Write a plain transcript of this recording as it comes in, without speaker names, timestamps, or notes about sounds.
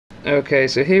Okay,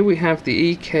 so here we have the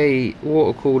EK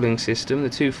water cooling system,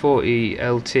 the 240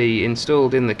 LT,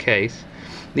 installed in the case.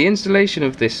 The installation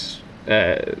of this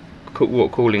water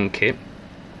cooling kit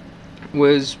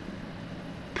was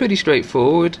pretty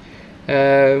straightforward.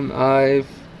 I've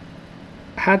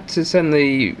had to send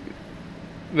the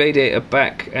radiator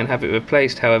back and have it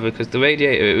replaced, however, because the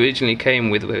radiator it originally came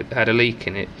with had a leak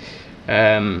in it,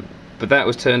 but that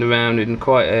was turned around in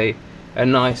quite a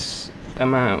nice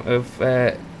amount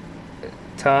of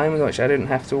time, which I didn't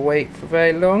have to wait for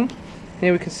very long.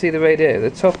 Here we can see the radiator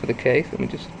at the top of the case. Let me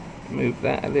just move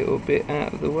that a little bit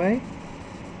out of the way,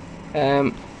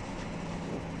 and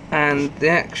the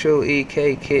actual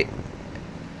EK kit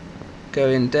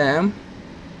going down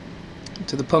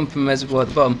to the pump and reservoir at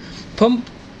the bottom. Pump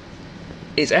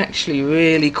is actually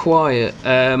really quiet.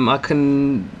 I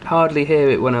can hardly hear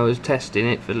it when I was testing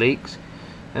it for leaks,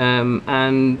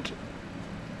 and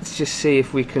let's just see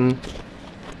if we can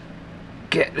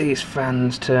get these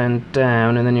fans turned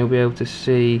down and then you'll be able to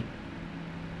see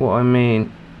what I mean.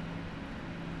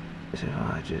 So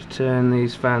I just turn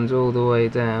these fans all the way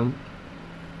down.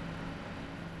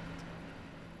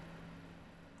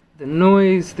 The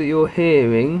noise that you're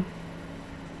hearing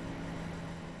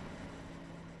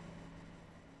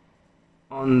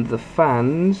on the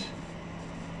fans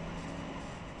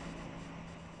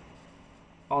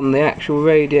on the actual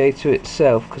radiator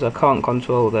itself, because I can't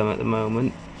control them at the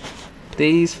moment.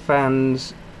 These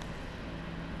fans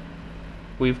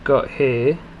we've got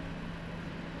here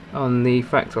on the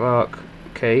fractal arc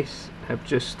case have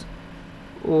just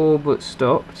all but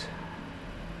stopped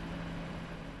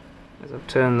as I've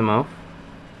turned them off.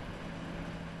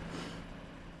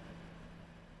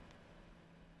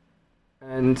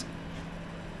 And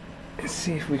let's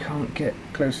see if we can't get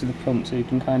close to the pump so you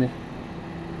can kind of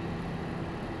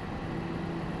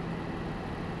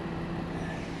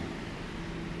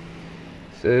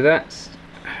so that's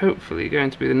hopefully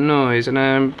going to be the noise, and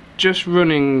I'm just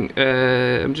running,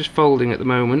 I'm just folding at the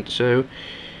moment, so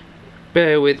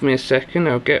bear with me a second.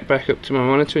 I'll get back up to my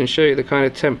monitor and show you the kind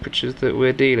of temperatures that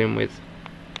we're dealing with.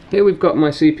 Here we've got my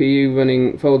CPU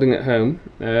running folding at home.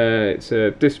 It's a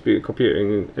distributed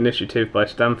computing initiative by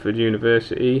Stanford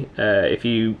University. If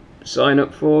you sign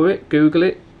up for it, Google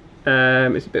it.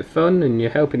 It's a bit fun and you're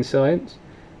helping science,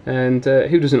 and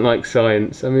who doesn't like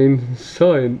science? I mean,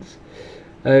 science.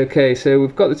 Okay, so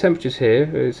we've got the temperatures here.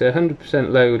 It's 100%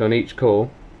 load on each core.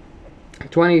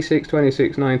 26,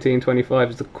 26, 19, 25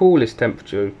 is the coolest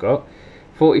temperature we've got.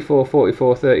 44,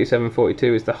 44, 37,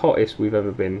 42 is the hottest we've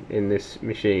ever been in this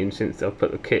machine since I've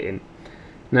put the kit in.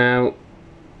 Now,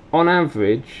 on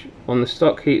average, on the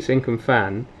stock heatsink and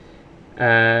fan,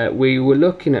 we were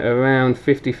looking at around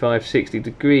 55, 60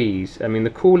 degrees. I mean,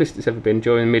 the coolest it's ever been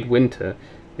during midwinter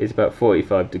is about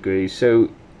 45 degrees.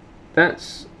 So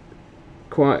that's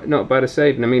quite not bad a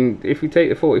saving. I mean, if we take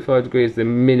the 45 degrees the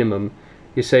minimum,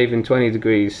 you're saving 20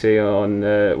 degrees see on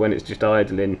when it's just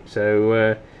idling,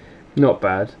 so not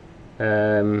bad.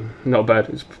 Not bad,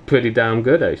 it's pretty damn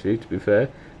good actually, to be fair.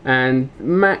 And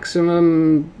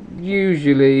maximum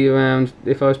usually around,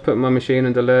 if I was putting my machine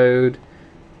under load,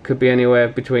 could be anywhere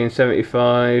between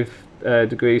 75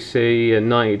 degrees C and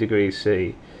 90 degrees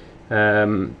C,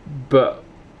 but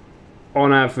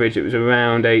on average it was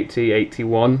around 80,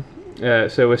 81.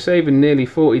 So we're saving nearly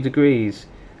 40 degrees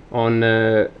on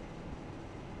the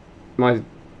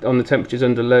temperatures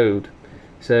under load,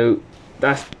 so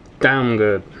that's damn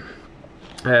good.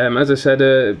 As I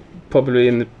said probably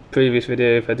in the previous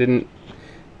video, if I didn't,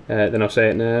 then I'll say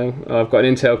it now. I've got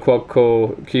an Intel quad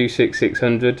core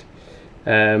Q6600.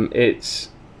 Its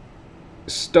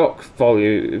stock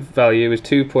value is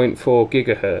 2.4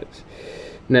 gigahertz.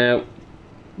 Now,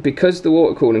 because the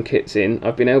water cooling kit's in,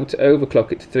 I've been able to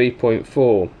overclock it to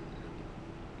 3.4.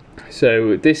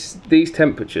 So these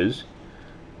temperatures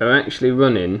are actually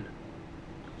running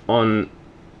on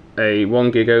a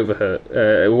 1 gig overclock.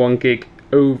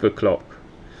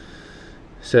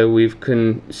 So we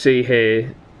can see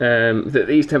here that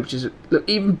these temperatures look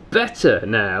even better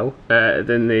now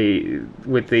than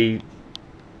with the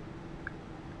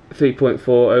 3.4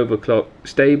 overclock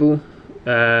stable.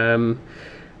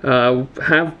 I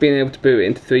have been able to boot it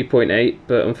into 3.8,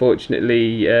 but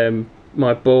unfortunately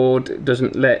my board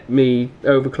doesn't let me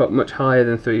overclock much higher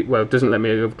than doesn't let me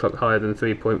overclock higher than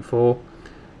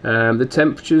 3.4. The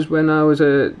temperatures when I was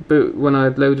when I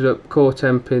loaded up core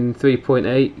temp in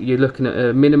 3.8, you're looking at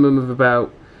a minimum of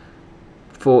about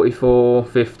 44,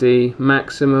 50,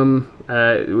 maximum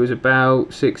it was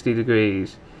about 60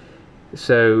 degrees.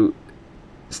 So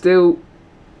still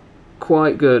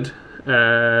quite good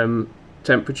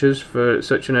temperatures for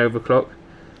such an overclock.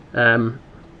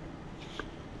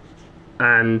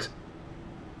 and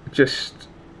just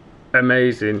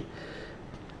amazing.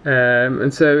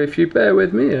 And so if you bear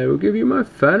with me, I will give you my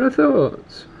final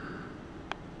thoughts.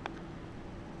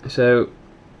 So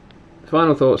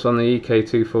final thoughts on the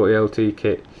EK240 LT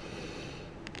kit.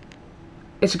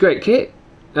 It's a great kit.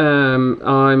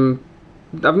 I've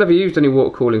never used any water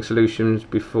cooling solutions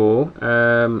before,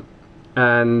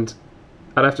 and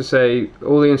I'd have to say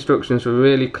all the instructions were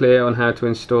really clear on how to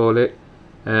install it.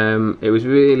 It was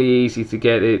really easy to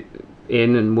get it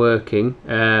in and working.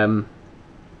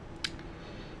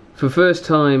 For first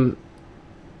time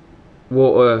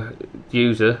water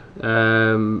user,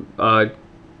 I'd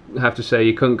have to say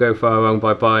you couldn't go far wrong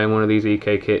by buying one of these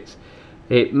EK kits.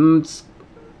 It's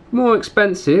more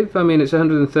expensive. I mean, it's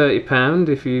 £130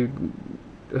 if you,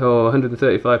 or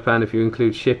 £135 if you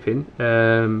include shipping.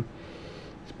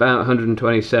 It's about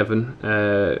 127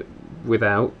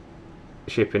 without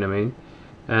shipping, I mean,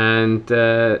 and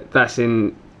that's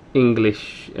in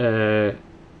English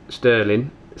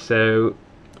sterling, so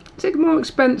it's more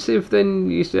expensive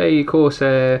than you say your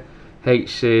Corsair H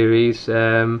series,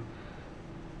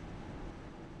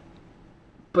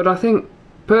 but I think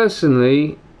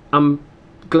personally I'm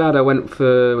glad I went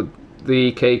for the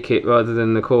EK kit rather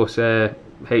than the Corsair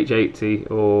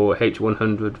H80 or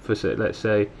H100 for, let's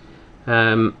say.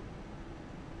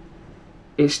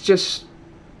 It's just,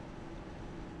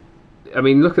 I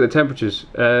mean, look at the temperatures.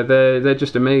 They're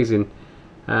just amazing,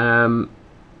 and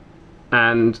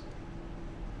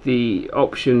the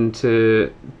option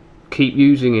to keep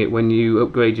using it when you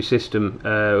upgrade your system,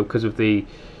 because of the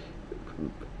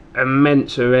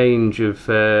immense range of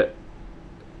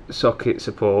socket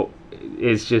support,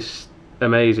 is just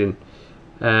amazing.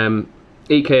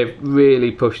 EK have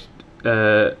really pushed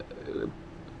to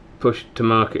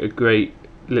market a great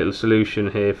little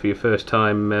solution here for your first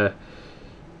time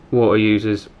water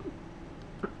users,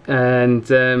 and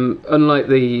unlike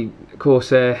the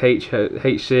Corsair H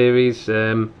series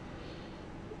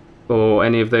or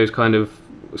any of those kind of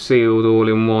sealed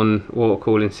all-in-one water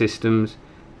cooling systems,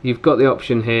 you've got the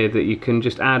option here that you can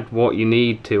just add what you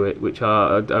need to it, which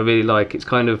I really like. It's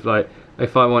kind of like,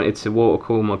 if I wanted to water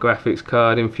cool my graphics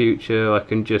card in future, I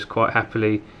can just quite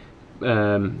happily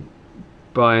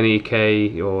buy an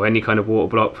EK or any kind of water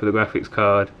block for the graphics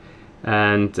card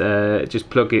and just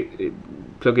plug it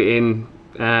in,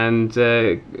 and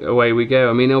away we go.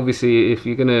 I mean, obviously if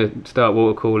you're going to start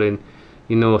water cooling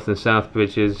your north and south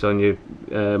bridges on your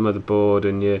motherboard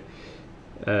and your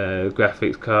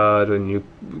graphics card, and you're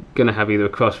going to have either a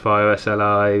Crossfire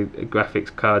SLI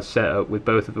graphics card setup with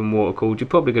both of them water cooled, you're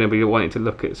probably going to be wanting to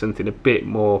look at something a bit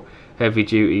more heavy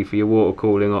duty for your water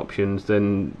cooling options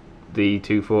than the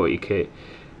 240 kit.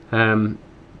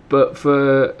 But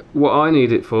for what I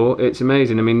need it for, it's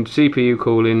amazing. I mean, CPU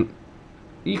cooling,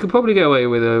 you could probably get away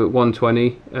with a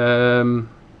 120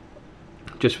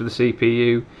 just for the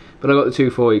CPU, but I got the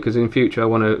 240 because in future I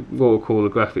want to water cool the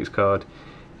graphics card,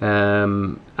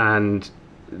 and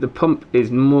the pump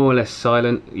is more or less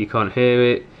silent. You can't hear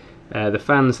it. The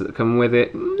fans that come with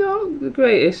it, not the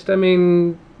greatest, I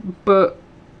mean, but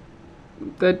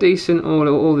they're decent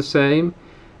all the same.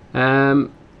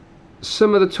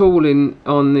 Some of the tooling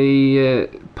on the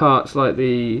parts, like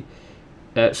the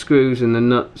screws and the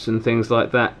nuts and things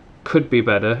like that, could be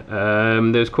better.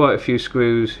 There's quite a few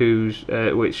screws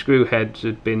which screw heads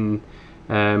had been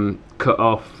cut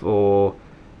off, or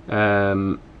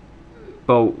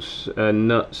bolts and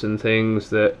nuts and things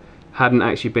that hadn't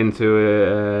actually been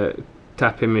through a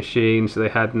tapping machine, so they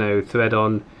had no thread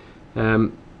on.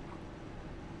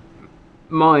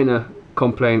 Minor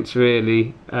complaints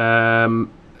really,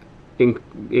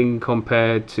 in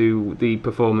compared to the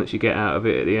performance you get out of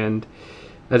it at the end.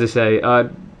 As I say, I'd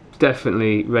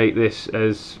definitely rate this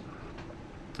as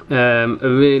a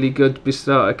really good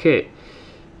starter kit,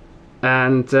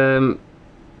 and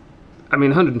I mean,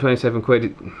 127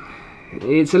 quid,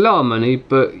 it's a lot of money,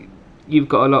 but you've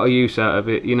got a lot of use out of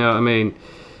it, you know what I mean.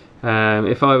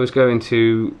 If I was going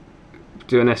to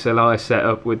do an SLI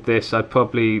setup with this, I'd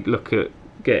probably look at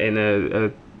getting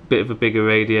a bit of a bigger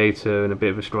radiator and a bit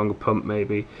of a stronger pump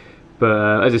maybe,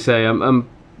 but as I say, I'm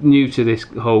new to this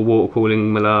whole water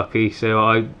cooling malarkey, so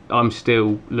I'm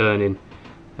still learning,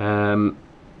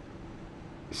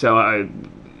 so I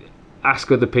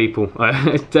ask other people.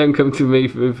 Don't come to me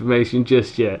for information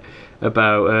just yet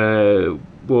about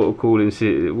water cooling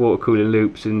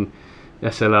loops and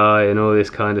SLI and all this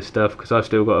kind of stuff, because I've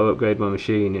still got to upgrade my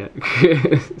machine yet.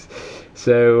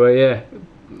 So yeah,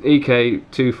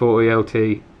 EK240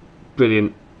 LT,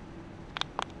 brilliant.